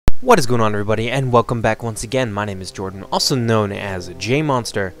What is going on, everybody, and welcome back once again. My name is Jordan, also known as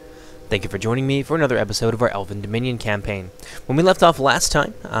J-Monster. Thank you for joining me for another episode of our Elven Dominion campaign. When we left off last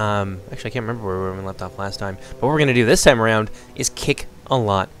time, actually I can't remember where we left off last time, but what we're going to do this time around is kick a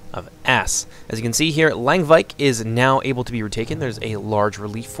lot of ass. As you can see here, Langvik is now able to be retaken. There's a large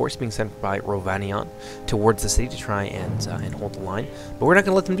relief force being sent by Rovanion towards the city to try and hold the line, but we're not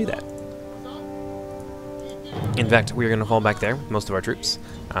going to let them do that. In fact, we're going to fall back there with most of our troops.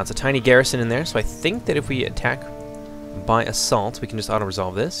 It's a tiny garrison in there, so I think that if we attack by assault, we can just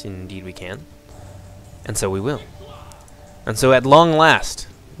auto-resolve this. Indeed we can. And so we will. And so at long last,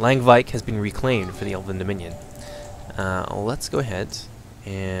 Langvik has been reclaimed for the Elven Dominion. Let's go ahead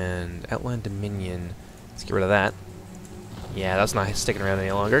and outline Dominion. Let's get rid of that. Yeah, that's not sticking around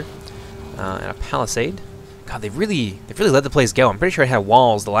any longer. And a palisade. God, they've really let the place go. I'm pretty sure I had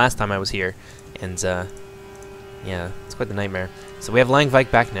walls the last time I was here. And, yeah, it's quite the nightmare. So we have Langvik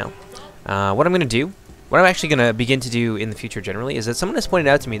back now. What I'm going to do, what I'm actually going to begin to do in the future generally, is that someone has pointed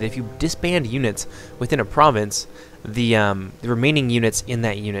out to me that if you disband units within a province, the remaining units in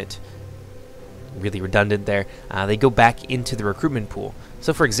that unit, really redundant there, they go back into the recruitment pool.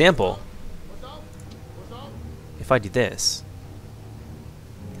 So for example, if I do this,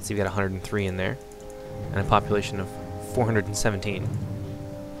 you can see we got 103 in there, and a population of 417.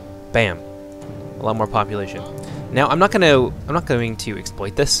 Bam. A lot more population. Now, I'm not going to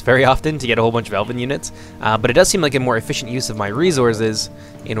exploit this very often to get a whole bunch of Elven units, but it does seem like a more efficient use of my resources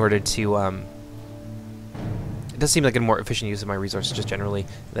in order to, it does seem like a more efficient use of my resources just generally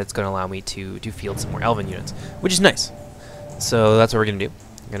that's going to allow me to field some more Elven units, which is nice. So that's what we're going to do.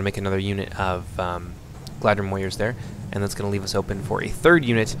 We're going to make another unit of Gladrim warriors there, and that's going to leave us open for a third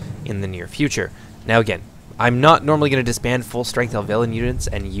unit in the near future. Now again, I'm not normally going to disband full-strength Elven units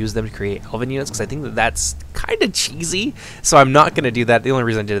and use them to create Elven units, because I think that that's kind of cheesy, so I'm not going to do that. The only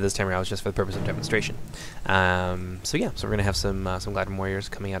reason I did it this time around was just for the purpose of demonstration. So yeah, so we're going to have some Gladrim warriors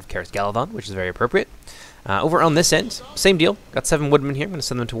coming out of Karis Galadon, which is very appropriate. Over on this end, same deal. Got 7 woodmen here. I'm going to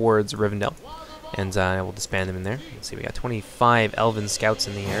send them towards Rivendell, and we'll disband them in there. Let's see, we got 25 Elven scouts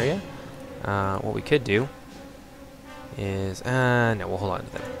in the area. What we could do is, no, we'll hold on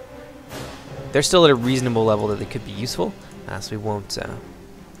to them. They're still at a reasonable level that they could be useful, so we won't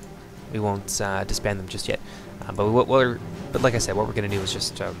disband them just yet. But like I said, what we're going to do is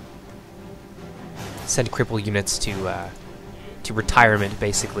just send cripple units to retirement,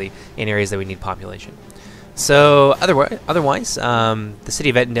 basically, in areas that we need population. So otherwise, the city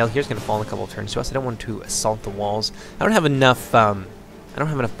of Edendale here is going to fall in a couple of turns to us. I don't want to assault the walls. I don't have enough. I don't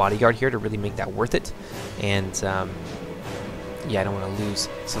have enough bodyguard here to really make that worth it, and. Yeah, I don't want to lose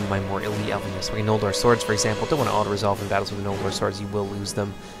some of my more elite Elven units. We can Noldor swords, for example. Don't want to auto-resolve in battles with Noldor swords. You will lose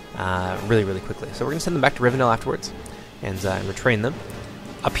them really, really quickly. So we're going to send them back to Rivendell afterwards and retrain them.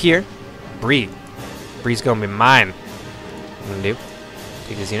 Up here, Bree. Bree's going to be mine. What I'm going to do,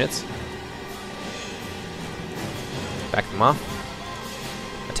 take these units, back them off,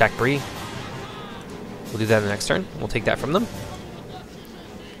 attack Bree. We'll do that in the next turn. We'll take that from them.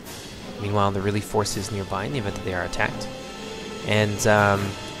 Meanwhile, the relief force is nearby in the event that they are attacked. And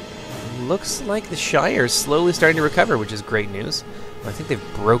looks like the Shire is slowly starting to recover, which is great news. I think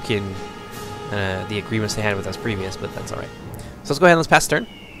they've broken the agreements they had with us previous, but that's alright. So let's go ahead and let's pass turn.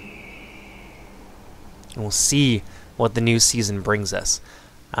 And we'll see what the new season brings us.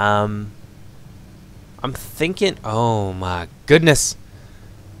 I'm thinking, oh my goodness.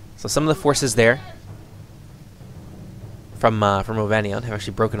 So some of the forces there from Rovanion have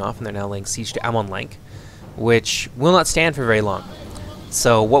actually broken off, and they're now laying siege to Amon-Lank, which will not stand for very long.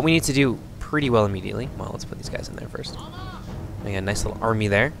 So what we need to do pretty well immediately, well, let's put these guys in there first. We got a nice little army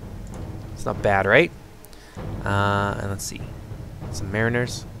there. It's not bad, right? And let's see. Some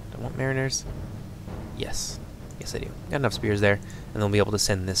mariners. Do I want mariners? Yes. Yes, I do. Got enough spears there, and they'll be able to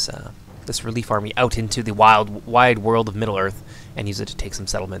send this this relief army out into the wide world of Middle-earth and use it to take some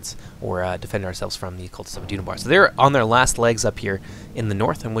settlements or defend ourselves from the cultists of Adunabar. So they're on their last legs up here in the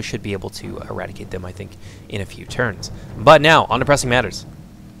north, and we should be able to eradicate them, I think, in a few turns. But now, on to pressing matters.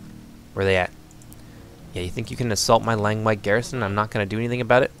 Where are they at? Yeah, you think you can assault my Langvik garrison? I'm not going to do anything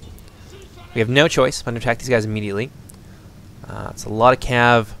about it. We have no choice but to attack these guys immediately. It's a lot of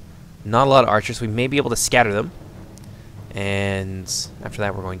cav, not a lot of archers. We may be able to scatter them. And after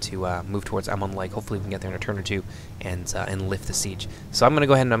that, we're going to move towards Amon-Lank. Hopefully, we can get there in a turn or two and lift the siege. So I'm going to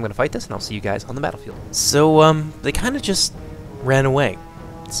go ahead and I'm going to fight this, and I'll see you guys on the battlefield. So they kind of just ran away.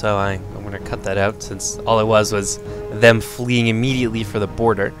 So I'm going to cut that out, since all it was them fleeing immediately for the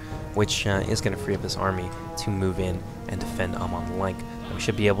border, which is going to free up this army to move in and defend Amon-Lank. We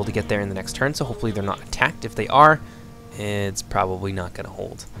should be able to get there in the next turn, so hopefully they're not attacked. If they are, it's probably not going to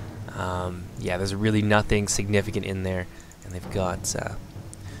hold. Yeah, there's really nothing significant in there. And they've got,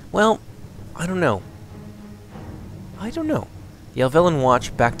 well, I don't know. I don't know. The Elven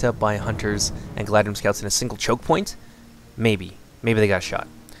Watch backed up by hunters and Gladium scouts in a single choke point? Maybe. Maybe they got a shot.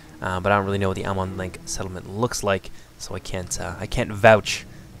 But I don't really know what the Amon Link settlement looks like, so I can't vouch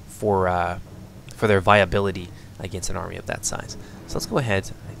for their viability against an army of that size. So let's go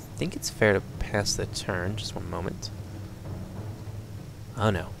ahead. I think it's fair to pass the turn. Just one moment. Oh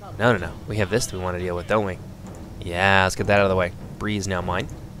no. No, no, no. We have this that we want to deal with, don't we? Yeah, let's get that out of the way. Bree is now mine.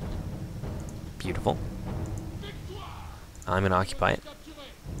 Beautiful. I'm going to occupy it.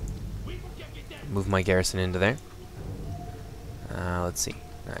 Move my garrison into there. Let's see.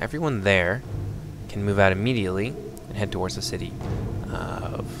 Now, everyone there can move out immediately and head towards the city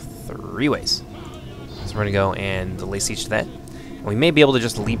of 3 ways. So we're going to go and lay siege to that. And we may be able to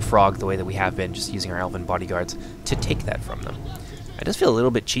just leapfrog the way that we have been, just using our elven bodyguards to take that from them. It does feel a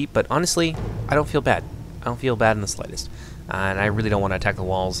little bit cheap, but honestly, I don't feel bad. I don't feel bad in the slightest. And I really don't want to attack the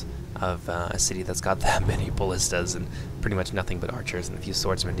walls of a city that's got that many ballistas and pretty much nothing but archers and a few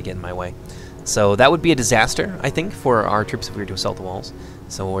swordsmen to get in my way. So that would be a disaster, I think, for our troops if we were to assault the walls.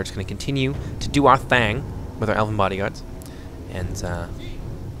 So we're just going to continue to do our thing with our elven bodyguards. And,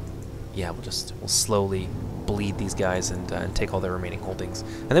 yeah, we'll slowly bleed these guys and take all their remaining holdings.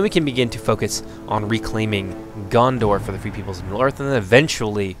 And then we can begin to focus on reclaiming Gondor for the Free Peoples of Middle-earth, and then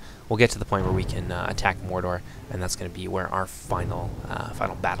eventually we'll get to the point where we can attack Mordor, and that's going to be where our final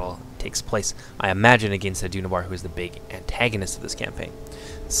battle takes place. I imagine against Adunabar, who is the big antagonist of this campaign.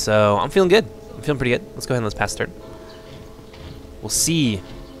 So I'm feeling good. I'm feeling pretty good. Let's go ahead and let's pass the turn. We'll see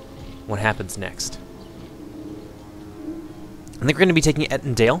what happens next. I think we're going to be taking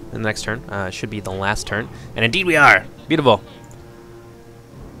Ettendale in the next turn. It should be the last turn. And indeed we are! Beautiful!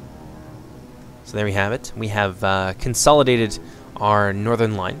 So there we have it. We have consolidated our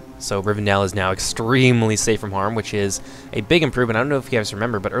northern line. So Rivendell is now extremely safe from harm, which is a big improvement. I don't know if you guys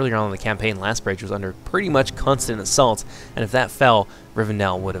remember, but earlier on in the campaign, Lastbridge was under pretty much constant assault. And if that fell,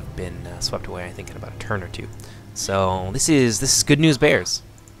 Rivendell would have been swept away, I think, in about a turn or two. So this is good news bears,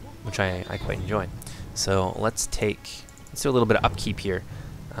 which I quite enjoy. So let's do a little bit of upkeep here.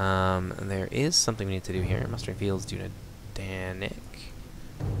 And there is something we need to do here. Mustering fields due to Danik.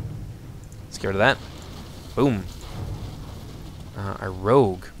 Let's get rid of that. Boom. Our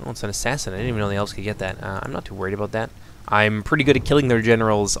rogue. Oh, it's an assassin. I didn't even know the elves could get that. I'm not too worried about that. I'm pretty good at killing their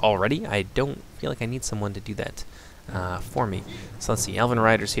generals already. I don't feel like I need someone to do that for me. So let's see. Elven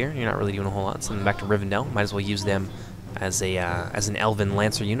riders here. You're not really doing a whole lot. Send them back to Rivendell. Might as well use them as an elven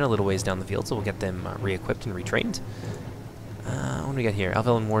lancer unit a little ways down the field, so we'll get them re-equipped and retrained. What do we got here?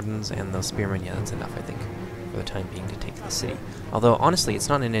 Elven wardens and those spearmen. Yeah, that's enough, I think, for the time being to take the city. Although, honestly, it's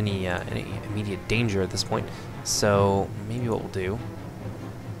not in any immediate danger at this point. So maybe what we'll do...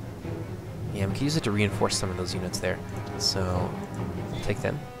 Yeah, we can use it to reinforce some of those units there. So we'll take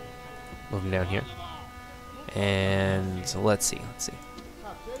them, move them down here. And so let's see. Let's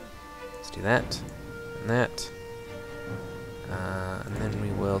do that, and that. And then we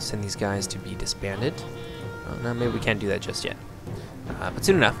will send these guys to be disbanded. Oh, no, maybe we can't do that just yet. But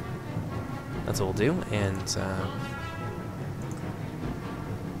soon enough. That's what we'll do. And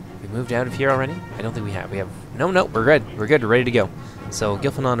we moved out of here already? I don't think we have. No, we're good. We're good. We're ready to go. So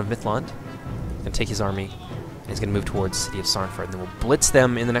Gilfanon of Mithlond is going to take his army, and he's going to move towards the city of Sarnford. And then we'll blitz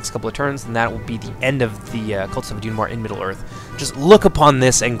them in the next couple of turns, and that will be the end of the Cults of Adunabar in Middle-earth. Just look upon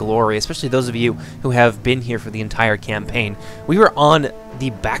this and glory, especially those of you who have been here for the entire campaign. We were on the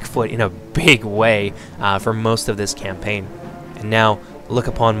back foot in a big way for most of this campaign. And now, look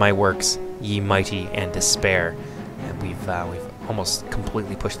upon my works, ye mighty, and despair. And we've almost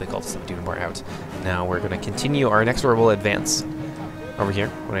completely pushed the Cults of Adunabar out. Now we're going to continue our inexorable advance over here.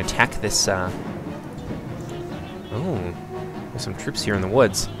 We're going to attack this... Oh, there's some troops here in the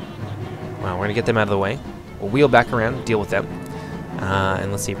woods. Wow, we're going to get them out of the way. We'll wheel back around, deal with them.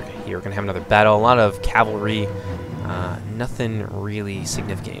 And let's see here. We're going to have another battle. A lot of cavalry. Nothing really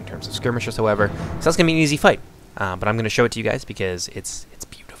significant in terms of skirmishers, however. So that's going to be an easy fight. But I'm going to show it to you guys because it's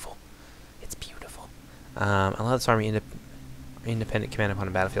beautiful. It's beautiful. Allow this army independent command upon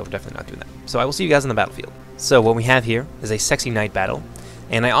a battlefield. We're definitely not doing that. So I will see you guys on the battlefield. So what we have here is a sexy night battle.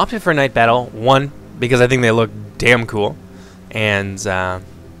 And I opted for a night battle, one, because I think they look damn cool. And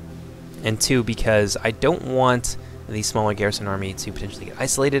two, because I don't want the smaller garrison army to potentially get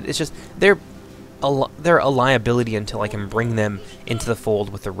isolated. It's just, they're a liability until I can bring them into the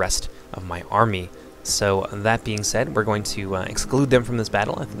fold with the rest of my army. So that being said, we're going to exclude them from this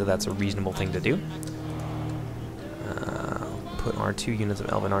battle. I think that that's a reasonable thing to do. Put our 2 units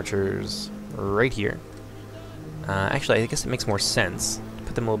of elven archers right here. Actually, I guess it makes more sense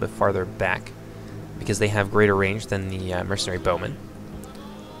put them a little bit farther back because they have greater range than the mercenary bowmen.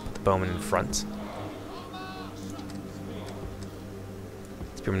 Put the bowmen in front.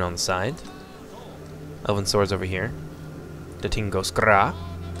 Spearmen on the side. Elven swords over here. Datingo Skra.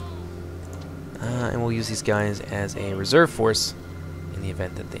 And we'll use these guys as a reserve force in the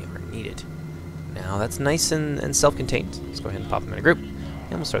event that they are needed. Now that's nice and self-contained. Let's go ahead and pop them in a group,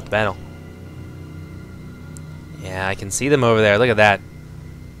 and we'll start the battle. Yeah, I can see them over there. Look at that.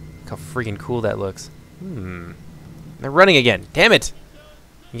 Look how freaking cool that looks. They're running again. Damn it!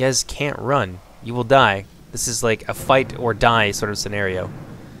 You guys can't run. You will die. This is like a fight or die sort of scenario.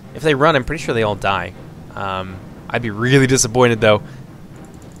 If they run, I'm pretty sure they all die. I'd be really disappointed, though.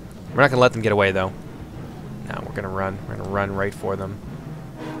 We're not going to let them get away, though. No, we're going to run. We're going to run right for them.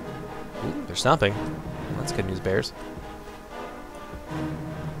 Ooh, they're stopping. That's good news, bears.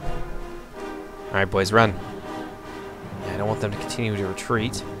 Alright, boys, run. Yeah, I don't want them to continue to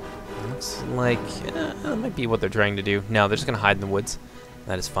retreat. Looks like that might be what they're trying to do. No, they're just going to hide in the woods.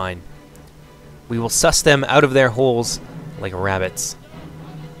 That is fine. We will suss them out of their holes like rabbits.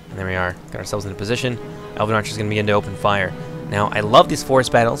 And there we are. Got ourselves in a position. Elven Archer's going to begin to open fire. Now, I love these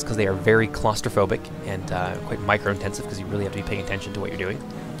forest battles because they are very claustrophobic and quite micro-intensive because you really have to be paying attention to what you're doing.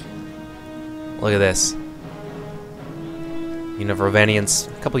 Look at this. A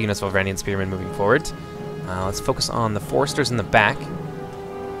couple units of Rovanian spearmen moving forward. Let's focus on the foresters in the back,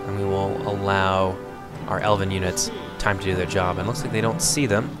 and we will allow our elven units time to do their job. And it looks like they don't see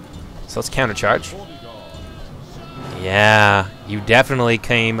them, so let's countercharge. Yeah, you definitely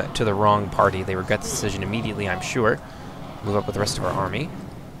came to the wrong party. They regret the decision immediately, I'm sure. Move up with the rest of our army.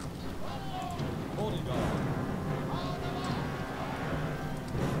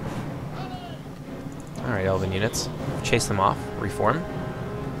 Alright, elven units. Chase them off. Reform.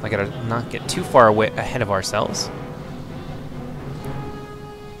 I gotta not get too far away ahead of ourselves.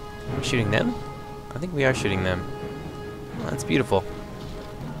 Are we shooting them? I think we are shooting them. Oh, that's beautiful.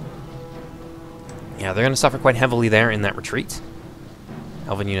 Yeah, they're gonna suffer quite heavily there in that retreat.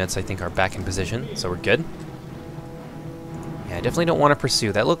 Elven units, I think, are back in position, so we're good. Yeah, I definitely don't want to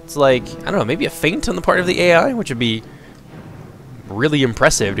pursue. That looked like, I don't know, maybe a feint on the part of the AI, which would be really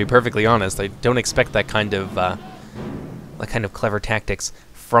impressive, to be perfectly honest. I don't expect that kind of clever tactics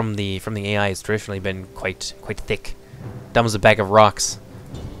from the AI. It's traditionally been quite thick, dumb as a bag of rocks.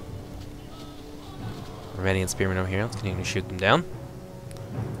 Rovanian spearmen over here. Let's continue to shoot them down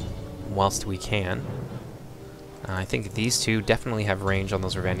whilst we can. I think these two definitely have range on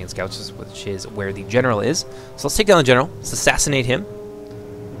those Rovanian scouts, which is where the general is. So let's take down the general. Let's assassinate him.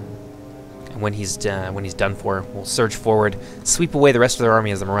 And when he's done for, we'll surge forward, sweep away the rest of their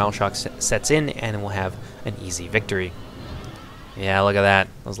army as the morale shock sets in, and we'll have an easy victory. Yeah, look at that.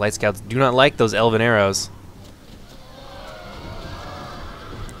 Those light scouts do not like those elven arrows.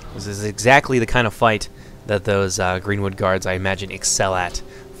 This is exactly the kind of fight that those Greenwood guards, I imagine, excel at.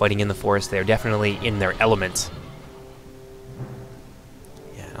 Fighting in the forest, they're definitely in their element.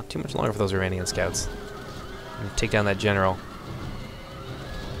 Not too much longer for those Rovanian scouts. I'm gonna take down that general.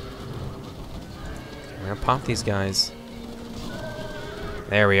 We're gonna pop these guys.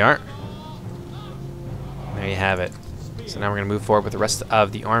 There we are. There you have it. So now we're gonna move forward with the rest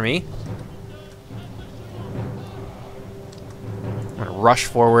of the army. We're gonna rush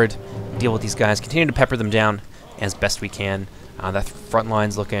forward, deal with these guys, continue to pepper them down as best we can. That front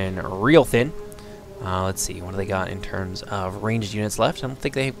line's looking real thin. Let's see, what do they got in terms of ranged units left? I don't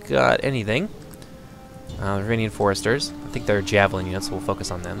think they've got anything. Rovanian foresters. I think they're javelin units, so we'll focus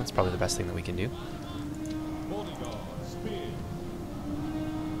on them. That's probably the best thing that we can do.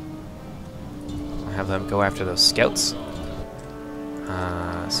 I'll have them go after those scouts.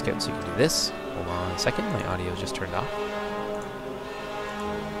 Scouts, you can do this. Hold on a second, my audio just turned off.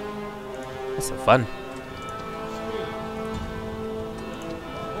 That's so fun.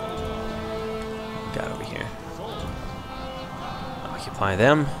 Got over here. Occupy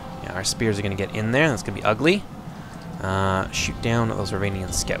them. Yeah, our spears are going to get in there. That's going to be ugly. Shoot down those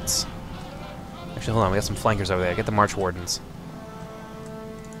Rovanian scouts. Actually, hold on. We got some flankers over there. Get the march wardens.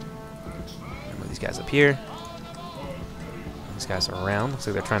 Move these guys up here. These guys are around. Looks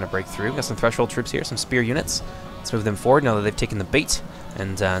like they're trying to break through. Got some threshold troops here. Some spear units. Let's move them forward now that they've taken the bait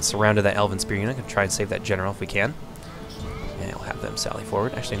and surrounded that elven spear unit. Gonna try and save that general if we can. And we'll have them sally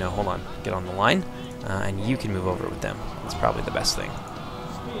forward. Actually, no, hold on. Get on the line. And you can move over with them. That's probably the best thing.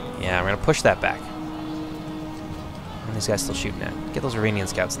 Yeah, we're going to push that back. And these guys still shooting at. Get those Rovanian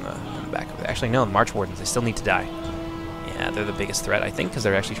scouts in the back of it. Actually, no, the march wardens, they still need to die. Yeah, they're the biggest threat, I think, because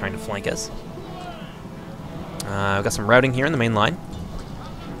they're actually trying to flank us. We've got some routing here in the main line.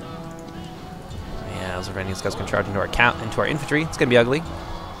 Yeah, those Ravanian scouts can charge into our infantry. It's gonna be ugly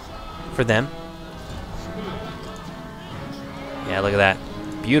for them. Yeah, look at that.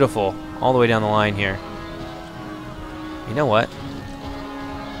 Beautiful. All the way down the line here. You know what?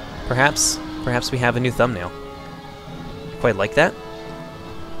 Perhaps we have a new thumbnail. Quite like that.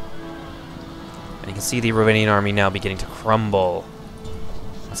 And you can see the Ravanian army now beginning to crumble.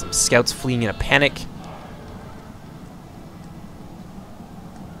 Some scouts fleeing in a panic.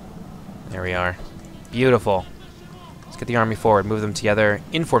 There we are. Beautiful. Let's get the army forward. Move them together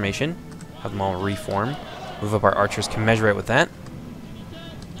in formation. Have them all reform. Move up our archers commensurate with that.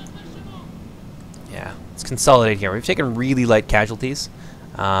 Yeah, let's consolidate here. We've taken really light casualties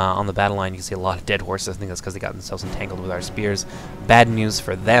on the battle line. You can see a lot of dead horses. I think that's because they got themselves entangled with our spears. Bad news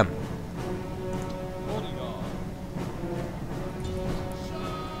for them.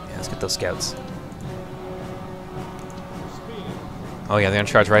 Yeah, let's get those scouts. Oh yeah, they're going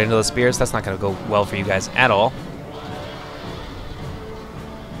to charge right into the spears. That's not going to go well for you guys at all.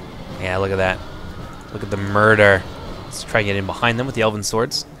 Yeah, look at that. Look at the murder. Let's try and get in behind them with the elven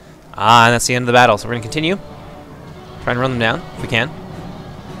swords. Ah, and that's the end of the battle. So we're going to continue. Try and run them down if we can.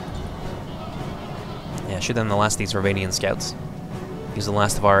 Yeah, shoot them the last of these Ravanian scouts. Use the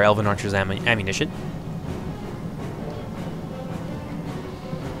last of our elven archers' ammunition.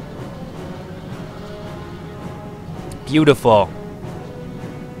 Beautiful.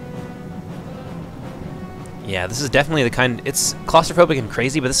 Yeah, this is definitely the kind... It's claustrophobic and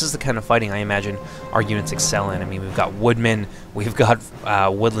crazy, but this is the kind of fighting I imagine our units excel in. I mean, we've got woodmen, we've got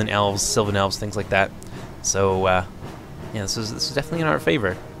woodland elves, sylvan elves, things like that. So, yeah, this is definitely in our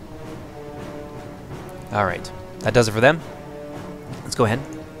favor. All right, that does it for them. Let's go ahead,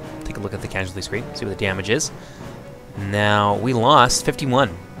 take a look at the casualty screen, see what the damage is. Now, we lost 51.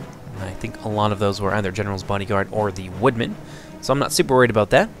 I think a lot of those were either General's Bodyguard or the Woodmen, so I'm not super worried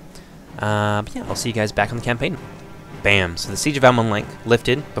about that. But yeah, I'll see you guys back on the campaign. Bam! So the Siege of Amonlenk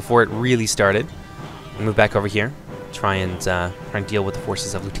lifted before it really started. We'll move back over here, try and deal with the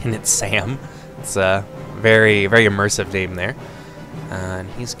forces of Lieutenant Sam. It's a very, very immersive name there. And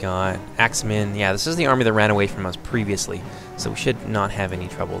he's got Axemen. Yeah, this is the army that ran away from us previously, so we should not have any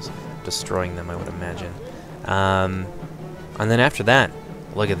troubles destroying them, I would imagine. And then after that,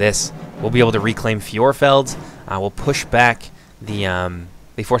 look at this. We'll be able to reclaim Fjordfeld. We'll push back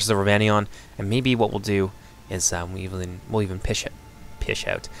the forces of Ravanion, and maybe what we'll do is we'll even push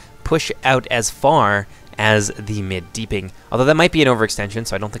out as far as the mid-deeping. Although that might be an overextension,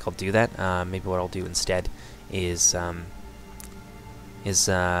 so I don't think I'll do that. Maybe what I'll do instead is take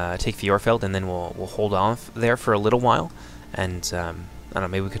Fjordfeld, and then we'll hold off there for a little while, and I don't know,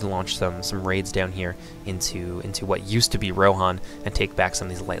 maybe we could launch some raids down here into what used to be Rohan and take back some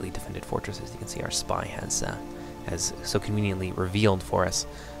of these lightly defended fortresses. You can see our spy has so conveniently revealed for us.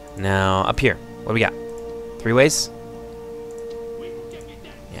 Now, up here, what do we got? 3 ways?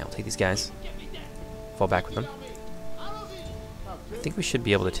 Yeah, we'll take these guys. Fall back with them. I think we should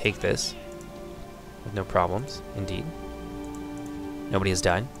be able to take this with no problems, indeed. Nobody has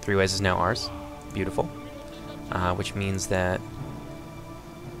died. 3 ways is now ours. Beautiful. Which means that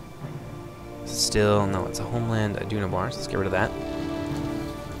still, no, it's a homeland Adunabar, so let's get rid of that.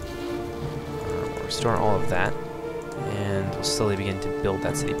 We'll restore all of that. And we'll slowly begin to build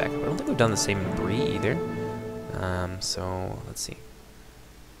that city back up. I don't think we've done the same in Bree either. So, let's see.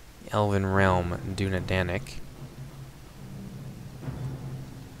 Elven Realm, Dunedanik.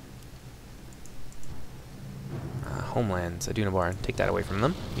 Homeland, Adunabar. Take that away from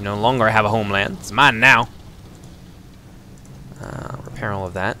them. You no longer have a homeland. It's mine now. Repair all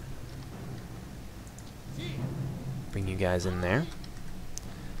of that. Bring you guys in there.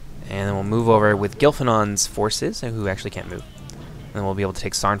 And then we'll move over with Gilfinon's forces, who actually can't move. And then we'll be able to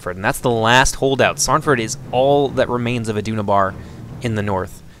take Sarnford. And that's the last holdout. Sarnford is all that remains of Adunabar in the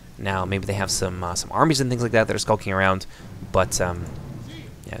north. Now, maybe they have some armies and things like that that are skulking around. But, yeah,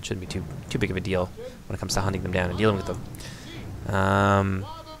 it shouldn't be too big of a deal when it comes to hunting them down and dealing with them.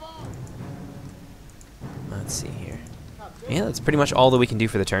 Let's see here. Yeah, that's pretty much all that we can do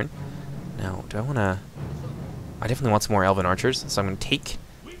for the turn. Now, do I want to... I definitely want some more Elven Archers, so I'm going to take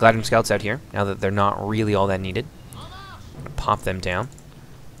Gladium Scouts out here, now that they're not really all that needed. I'm going to pop them down.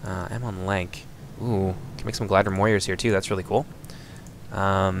 Amonlenk. Ooh, can make some Gladium Warriors here too, that's really cool.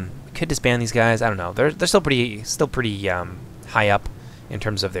 We could disband these guys, I don't know. They're still pretty high up in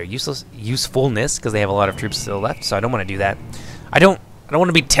terms of their usefulness, because they have a lot of troops still left, so I don't want to do that. I don't want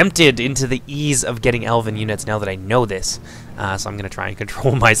to be tempted into the ease of getting Elven units now that I know this, so I'm going to try and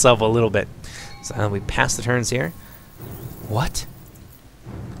control myself a little bit. So we pass the turns here. What?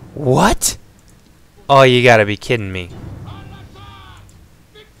 What? Oh, you gotta be kidding me.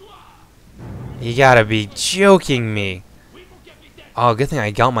 You gotta be joking me. Oh, good thing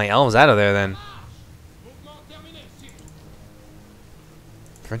I got my elves out of there then.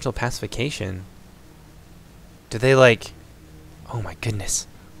 Provincial pacification. Do they like... Oh my goodness.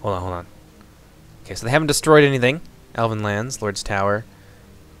 Hold on, hold on. Okay, so they haven't destroyed anything. Elven lands, Lord's Tower,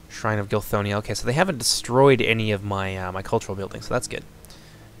 Shrine of Gilthonia. Okay, so they haven't destroyed any of my my cultural buildings, so that's good.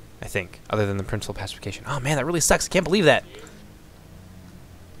 I think, other than the provincial pacification. Oh man, that really sucks. I can't believe that.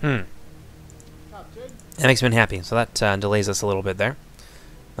 That makes me unhappy, so that delays us a little bit there.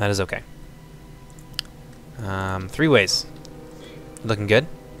 That is okay. 3 ways. Looking good.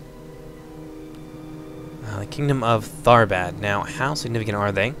 The Kingdom of Tharbad. Now, how significant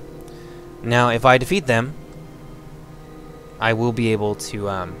are they? Now, if I defeat them, I will be able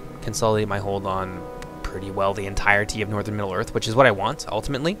to consolidate my hold on pretty well the entirety of Northern Middle-earth, which is what I want,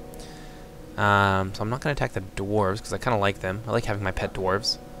 ultimately. So I'm not going to attack the dwarves, because I kind of like them. I like having my pet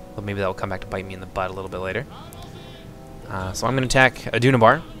dwarves. But maybe that will come back to bite me in the butt a little bit later. So I'm going to attack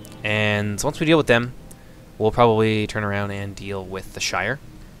Adunabar, and once we deal with them, we'll probably turn around and deal with the Shire,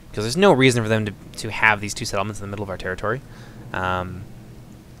 because there's no reason for them to have these 2 settlements in the middle of our territory. And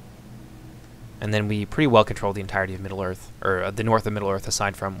then we pretty well control the entirety of Middle-earth, or the north of Middle-earth,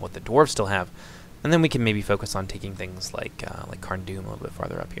 aside from what the dwarves still have. And then we can maybe focus on taking things like Carn Dûm a little bit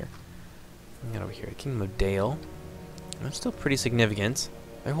farther up here. Get over here, Kingdom of Dale. That's still pretty significant.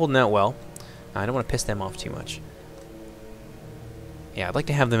 They're holding out well. I don't want to piss them off too much. Yeah, I'd like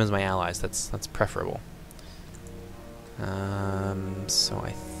to have them as my allies. That's preferable. So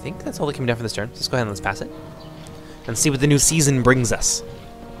I think that's all that can be done for this turn. So let's go ahead and let's pass it. And see what the new season brings us.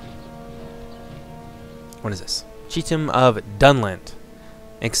 What is this? Chieftain of Dunland.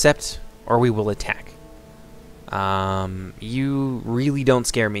 Accept, or we will attack. You really don't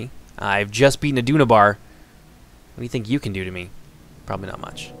scare me. I've just beaten Adunabar. What do you think you can do to me? Probably not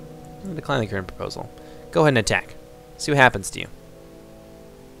much. I'm going to decline the current proposal. Go ahead and attack. See what happens to you.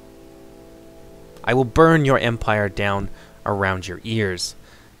 I will burn your empire down around your ears.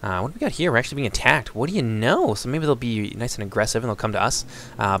 What do we got here? We're actually being attacked. What do you know? So maybe they'll be nice and aggressive and they'll come to us.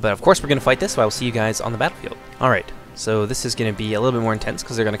 But of course we're going to fight this, so I will see you guys on the battlefield. Alright, so this is going to be a little bit more intense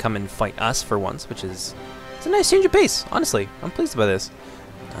because they're going to come and fight us for once, which is... It's a nice change of pace, honestly. I'm pleased about this.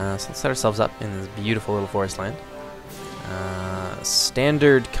 So let's set ourselves up in this beautiful little forest land.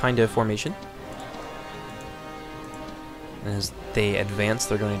 Standard kind of formation. And as they advance,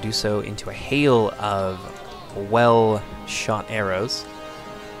 they're going to do so into a hail of well-shot arrows.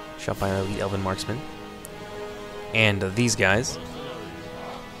 Shot by our elite elven marksman. And these guys.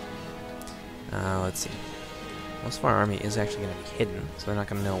 Let's see. Most of our army is actually going to be hidden, so they're not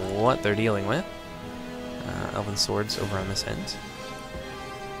going to know what they're dealing with. Elven swords over on this end.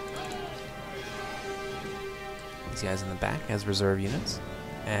 These guys in the back as reserve units,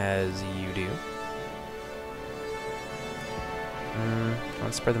 as you do. Want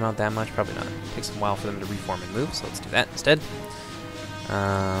to spread them out that much? Probably not. It takes a while for them to reform and move, so let's do that instead.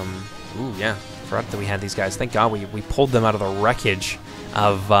 Ooh, yeah. Forgot that we had these guys. Thank God we pulled them out of the wreckage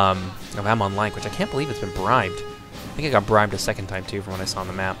of Amon Lank, which I can't believe it's been bribed. I think I got bribed a second time, too, from what I saw on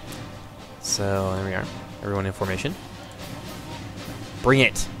the map. So, there we are. Everyone in formation. Bring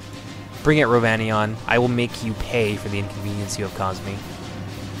it! Bring it, Rovanion. I will make you pay for the inconvenience you have caused me.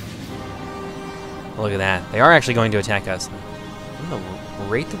 Look at that. They are actually going to attack us. The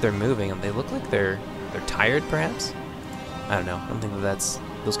rate that they're moving, and they look like they're tired, perhaps? I don't know. I don't think that that's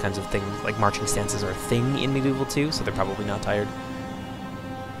those kinds of things, like marching stances are a thing in Medieval 2, so they're probably not tired.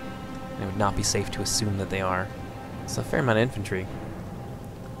 It would not be safe to assume that they are. It's a fair amount of infantry.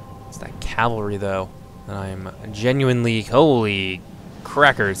 It's that cavalry, though, that I'm genuinely... Holy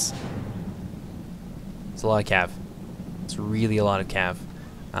crackers. It's a lot of cav. It's really a lot of cav.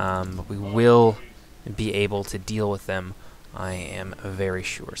 But we will be able to deal with them, I am very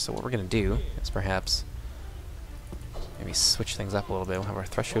sure. So what we're going to do is perhaps maybe switch things up a little bit. We'll have our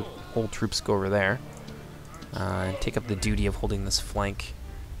threshold troops go over there and take up the duty of holding this flank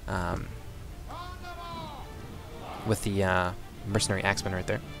with the mercenary axemen right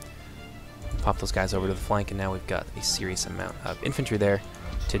there. Pop those guys over to the flank, and now we've got a serious amount of infantry there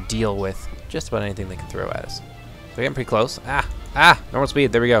to deal with just about anything they can throw at us. So we're getting pretty close. Normal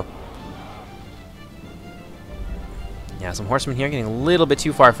speed, there we go. Yeah, some horsemen here getting a little bit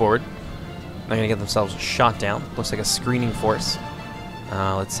too far forward. They're going to get themselves shot down. Looks like a screening force.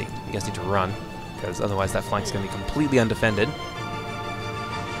 Let's see. You guys need to run, because otherwise that flank's going to be completely undefended.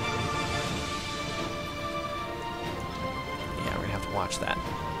 Yeah, we're going to have to watch that.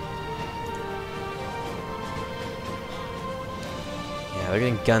 Yeah, they're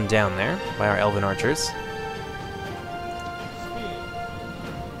getting gunned down there by our elven archers.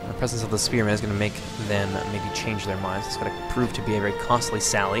 presence of the spearmen is going to make them maybe change their minds. It's going to prove to be a very costly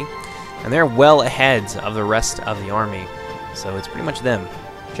sally. And they're well ahead of the rest of the army. So it's pretty much them.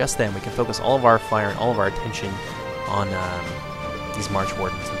 Just them. We can focus all of our fire and all of our attention on these March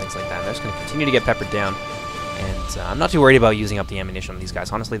Wardens and things like that. And they're just going to continue to get peppered down. And I'm not too worried about using up the ammunition on these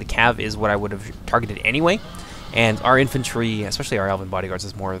guys. Honestly, the cav is what I would have targeted anyway. And our infantry, especially our elven bodyguards,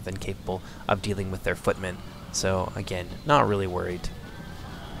 is more than capable of dealing with their footmen. So, again, not really worried.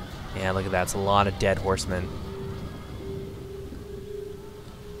 Yeah, look at that. It's a lot of dead horsemen.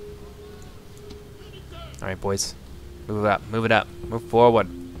 Alright, boys. Move it up. Move it up. Move forward.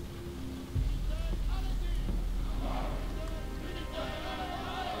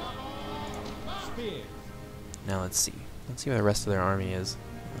 Now let's see. Let's see where the rest of their army is.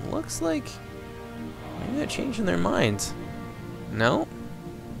 Looks like maybe they're changing their minds. No?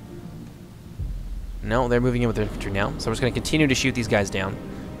 No, they're moving in with their infantry now. So we're just going to continue to shoot these guys down.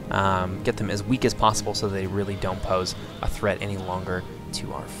 Get them as weak as possible so they really don't pose a threat any longer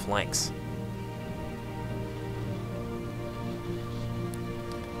to our flanks.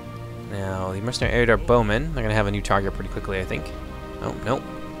 Now, the mercenary Adunabar bowmen, they're going to have a new target pretty quickly, I think. Oh, no.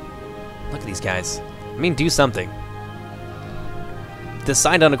 Look at these guys. I mean, do something.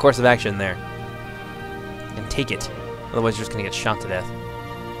 Decide on a course of action there. And take it. Otherwise, you're just going to get shot to death.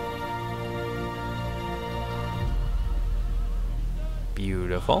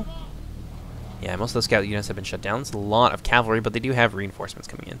 Beautiful. Yeah, most of those scout units have been shut down. It's a lot of cavalry, but they do have reinforcements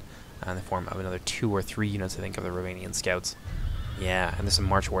coming in the form of another 2 or 3 units, I think, of the Romanian scouts. Yeah, and there's some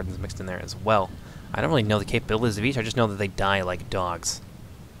March Wardens mixed in there as well. I don't really know the capabilities of each. I just know that they die like dogs.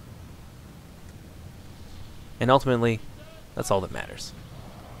 And ultimately, that's all that matters.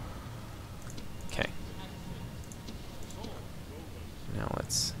 Okay. Now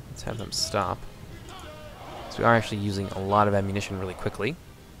let's have them stop. So we are actually using a lot of ammunition really quickly.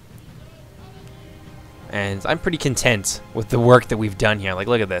 And I'm pretty content with the work that we've done here. Like,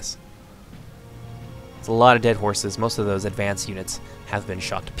 look at this. It's a lot of dead horses. Most of those advanced units have been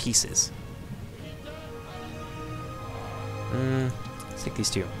shot to pieces. Let's take these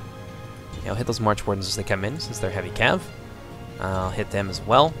two. Yeah, I'll hit those March Wardens as they come in, since they're heavy cav. I'll hit them as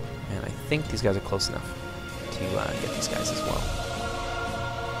well. And I think these guys are close enough to get these guys as well.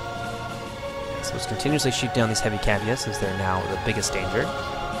 So let's continuously shoot down these heavy cavias, since they're now the biggest danger.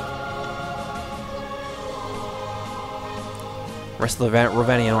 Rest of the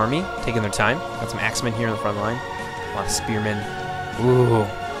Rovanian army taking their time. Got some axemen here in the front line. A lot of spearmen. Ooh,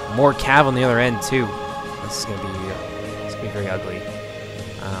 more cav on the other end too. This is gonna be very ugly.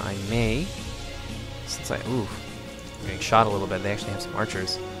 I may, since I'm getting shot a little bit. They actually have some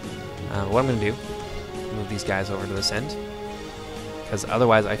archers. What I'm gonna do, move these guys over to this end, because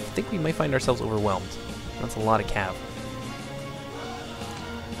otherwise I think we might find ourselves overwhelmed. That's a lot of cav.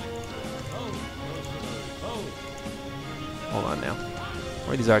 Hold on now.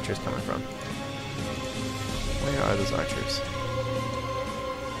 Where are these archers coming from? Where are those archers?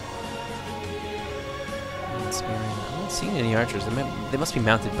 I'm not seeing any archers. They must be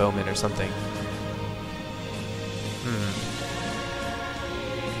mounted bowmen or something.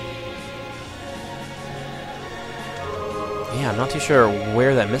 Yeah, I'm not too sure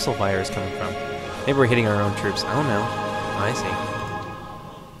where that missile fire is coming from. Maybe we're hitting our own troops. Oh no. I see.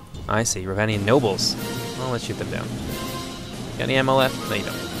 I see. Rovanian nobles. Well, let's shoot them down. Got any ammo left? No, you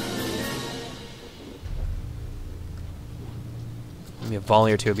don't. Maybe a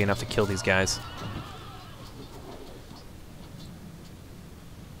volley or two would be enough to kill these guys.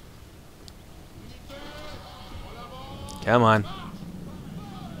 Come on.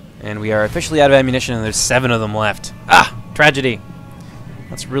 And we are officially out of ammunition, and there's 7 of them left. Ah! Tragedy!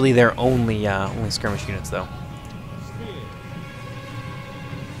 That's really their only skirmish units, though.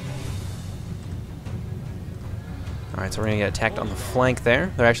 Alright, so we're going to get attacked on the flank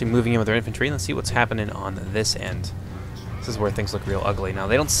there. They're actually moving in with their infantry. Let's see what's happening on this end. This is where things look real ugly. Now,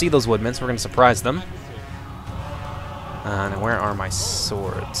 they don't see those woodmen, so we're going to surprise them. Now, where are my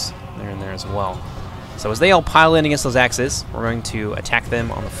swords? They're in there as well. So as they all pile in against those axes, we're going to attack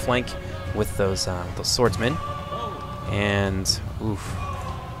them on the flank with those swordsmen. And, oof.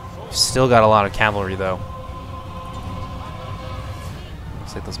 Still got a lot of cavalry, though.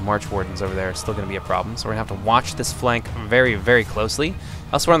 Looks like those March Wardens over there are still going to be a problem, so we're going to have to watch this flank very, very closely.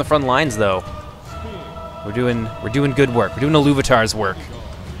 Elsewhere on the front lines, though, we're doing good work. We're doing Iluvatar's work.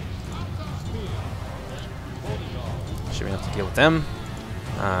 Should we have to deal with them?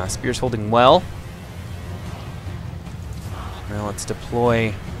 Spear's holding well. Now let's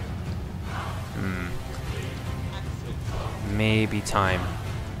deploy. Maybe time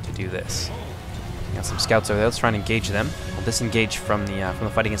to do this. Got some scouts over there. Let's try and engage them. We'll disengage from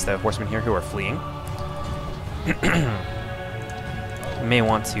the fight against the horsemen here who are fleeing. We may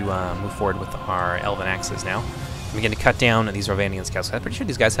want to move forward with our elven axes now. We begin to cut down these Rovanian scouts. I'm pretty sure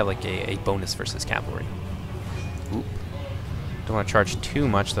these guys have like a bonus versus cavalry. Oop. Don't want to charge too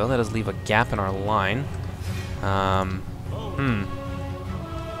much though. That does leave a gap in our line. Well,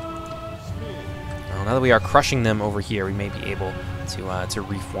 now that we are crushing them over here, we may be able to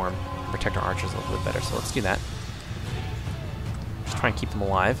reform and protect our archers a little bit better. So let's do that. Just try and keep them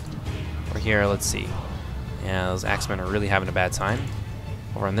alive. Over here, let's see. Yeah, those axemen are really having a bad time.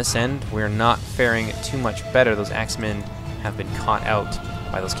 Over on this end, we're not faring too much better. Those axemen have been caught out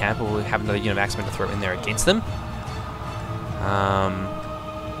by those cav, but we have another unit of axemen to throw in there against them. Yeah,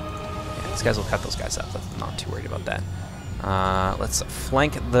 these guys will cut those guys up. I'm not too worried about that. Let's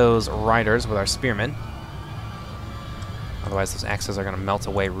flank those riders with our spearmen. Otherwise, those axes are going to melt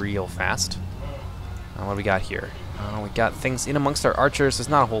away real fast. What do we got here? We got things in amongst our archers. There's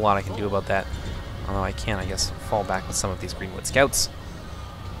not a whole lot I can do about that. Although I can, I guess, fall back with some of these Greenwood scouts.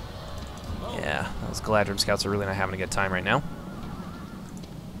 Yeah, those Galadrim scouts are really not having a good time right now.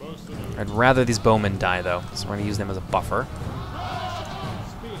 I'd rather these bowmen die, though, so we're going to use them as a buffer.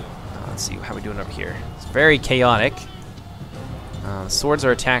 Let's see, how are we doing over here? It's very chaotic. The swords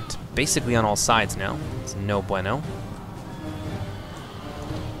are attacked basically on all sides now. It's no bueno.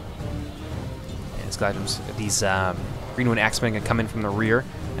 Yeah, these Greenwood axemen can come in from the rear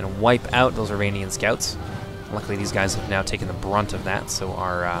and wipe out those Rovanian scouts. Luckily, these guys have now taken the brunt of that, so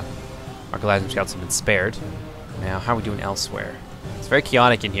our Galadrim scouts have been spared. Now, how are we doing elsewhere? It's very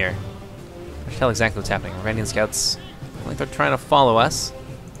chaotic in here. I can tell exactly what's happening. Rovanian scouts, I think they're trying to follow us.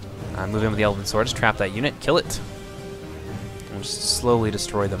 Move in with the Elven swords, trap that unit, kill it. And we'll just slowly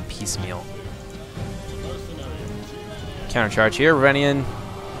destroy them piecemeal. Countercharge here, Rovanian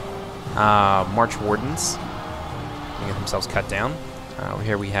March Wardens. They get themselves cut down. Over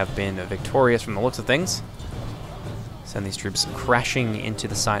here we have been victorious from the looks of things. Send these troops crashing into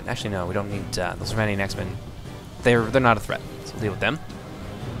the side. Actually, no, we don't need those Rovanian X-Men. They're not a threat, so we'll deal with them.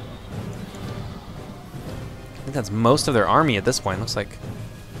 I think that's most of their army at this point. Looks like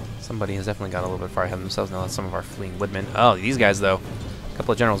somebody has definitely got a little bit far ahead of themselves. Now that's some of our fleeing woodmen. Oh, these guys, though. A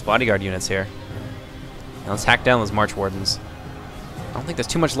couple of General's bodyguard units here. Now let's hack down those March Wardens. I don't think there's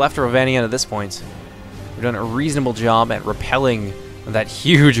too much left of Rovanian at this point. We've done a reasonable job at repelling that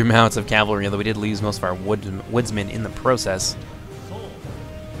huge amounts of cavalry, although we did lose most of our woodsmen in the process.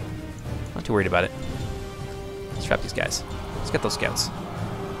 Not too worried about it. Let's trap these guys. Let's get those scouts.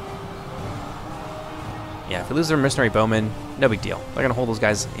 Yeah, if we lose their mercenary bowmen, no big deal. They're going to hold those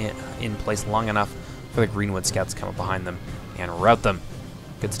guys in place long enough for the Greenwood scouts to come up behind them and rout them.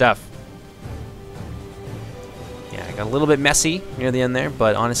 Good stuff. Yeah, it got a little bit messy near the end there,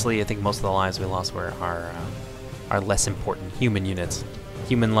 but honestly, I think most of the lives we lost were our less important human units.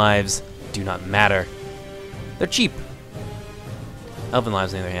 Human lives do not matter. They're cheap. Elven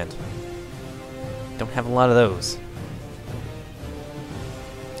lives, on the other hand, don't have a lot of those.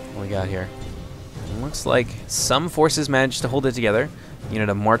 What we got here? It looks like some forces managed to hold it together. Unit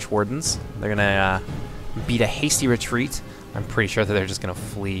of March Wardens. They're gonna beat a hasty retreat. I'm pretty sure that they're just gonna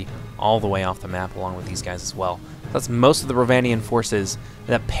flee all the way off the map along with these guys as well. That's most of the Rovanian forces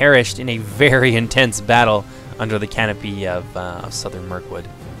that perished in a very intense battle under the canopy of southern Mirkwood.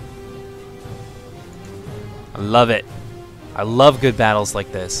 I love it. I love good battles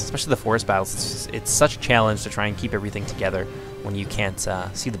like this, especially the forest battles. It's such a challenge to try and keep everything together when you can't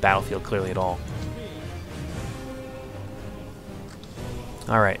see the battlefield clearly at all.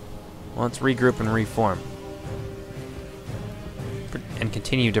 Alright, well, let's regroup and reform. And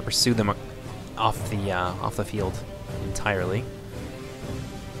continue to pursue them off the field entirely.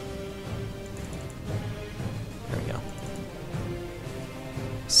 There we go.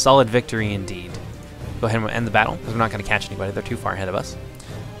 Solid victory indeed. Go ahead and end the battle, because we're not going to catch anybody. They're too far ahead of us.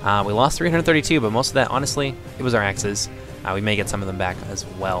 We lost 332, but most of that, honestly, it was our axes. We may get some of them back as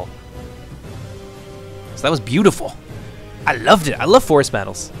well. So that was beautiful. I loved it. I love forest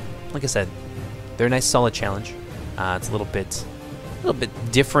battles. Like I said, they're a nice, solid challenge. It's a little bit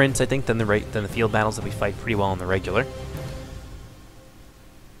different, I think, than the field battles that we fight pretty well on the regular.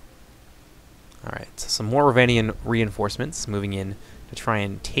 All right, so some more Rovanian reinforcements moving in to try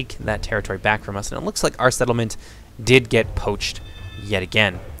and take that territory back from us. And it looks like our settlement did get poached yet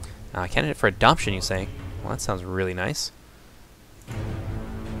again. Candidate for adoption, you say? Well, that sounds really nice.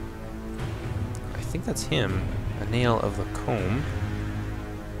 I think that's him. A nail of the comb,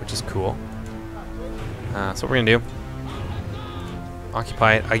 which is cool. So what we're gonna do,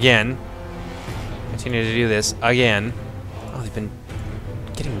 occupy it again. Continue to do this again. Oh, they've been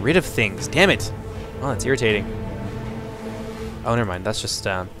getting rid of things. Damn it. Oh, that's irritating. Oh, never mind. That's just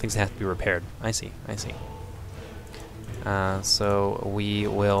things that have to be repaired. I see. I see. So we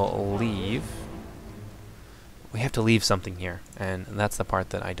will leave. We have to leave something here, and that's the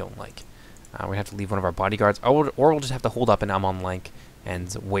part that I don't like. We have to leave one of our bodyguards, or we'll just have to hold up an Amon Lank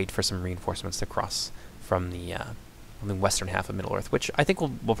and wait for some reinforcements to cross from the western half of Middle-earth, which I think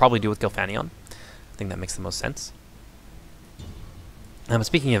we'll probably do with Gilfanion. I think that makes the most sense.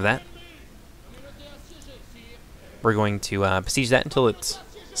 Speaking of that, we're going to besiege that until it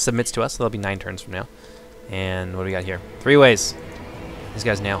submits to us, so that'll be 9 turns from now. And what do we got here? 3 ways. These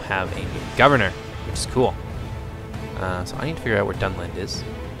guys now have a new governor, which is cool. So I need to figure out where Dunland is.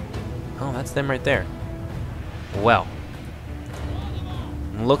 Oh, that's them right there. Well,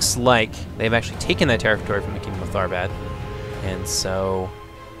 looks like they've actually taken that territory from the Kingdom of Tharbad. And so...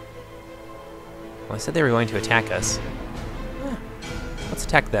 Well, I said they were going to attack us. Let's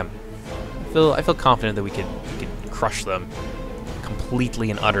attack them. I feel confident that we could crush them completely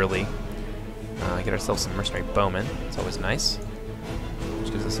and utterly. Get ourselves some mercenary bowmen. It's always nice.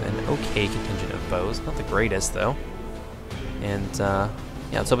 Which gives us an okay contingent of bows. Not the greatest, though. And, yeah,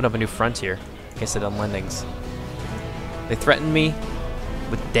 let's open up a new frontier against the Dunlendings. They threaten me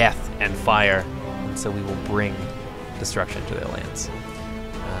with death and fire, and so we will bring destruction to their lands.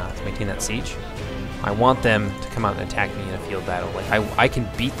 To maintain that siege, I want them to come out and attack me in a field battle. Like, I can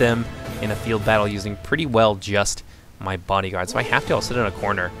beat them in a field battle using pretty well just my bodyguards. So I have to, I'll sit in a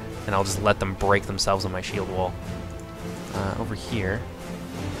corner, and I'll just let them break themselves on my shield wall. Over here,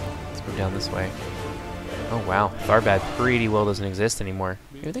 let's move down this way. Oh wow, Tharbad pretty well doesn't exist anymore.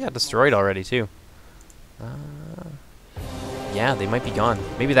 Maybe they got destroyed already too. Yeah, they might be gone.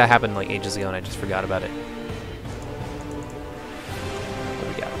 Maybe that happened like ages ago and I just forgot about it. What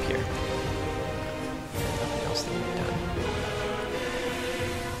do we got up here? Nothing else that we've done.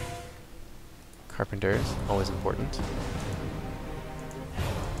 Carpenters, always important.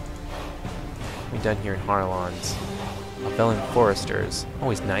 What have we done here in Harlons? Elven Foresters,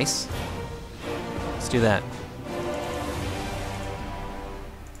 always nice. Let's do that.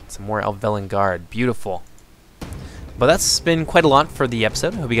 Some more Elven Guard. Beautiful. But that's been quite a lot for the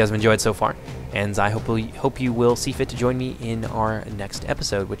episode. I hope you guys have enjoyed so far. And I hope you will see fit to join me in our next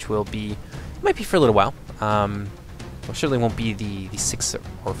episode, which will be, might be for a little while. Well, certainly won't be the 6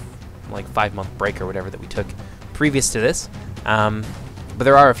 or like 5 month break or whatever that we took previous to this. But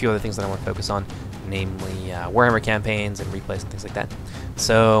there are a few other things that I want to focus on, namely Warhammer campaigns and replays and things like that.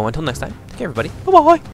 So until next time, take care everybody. Bye-bye!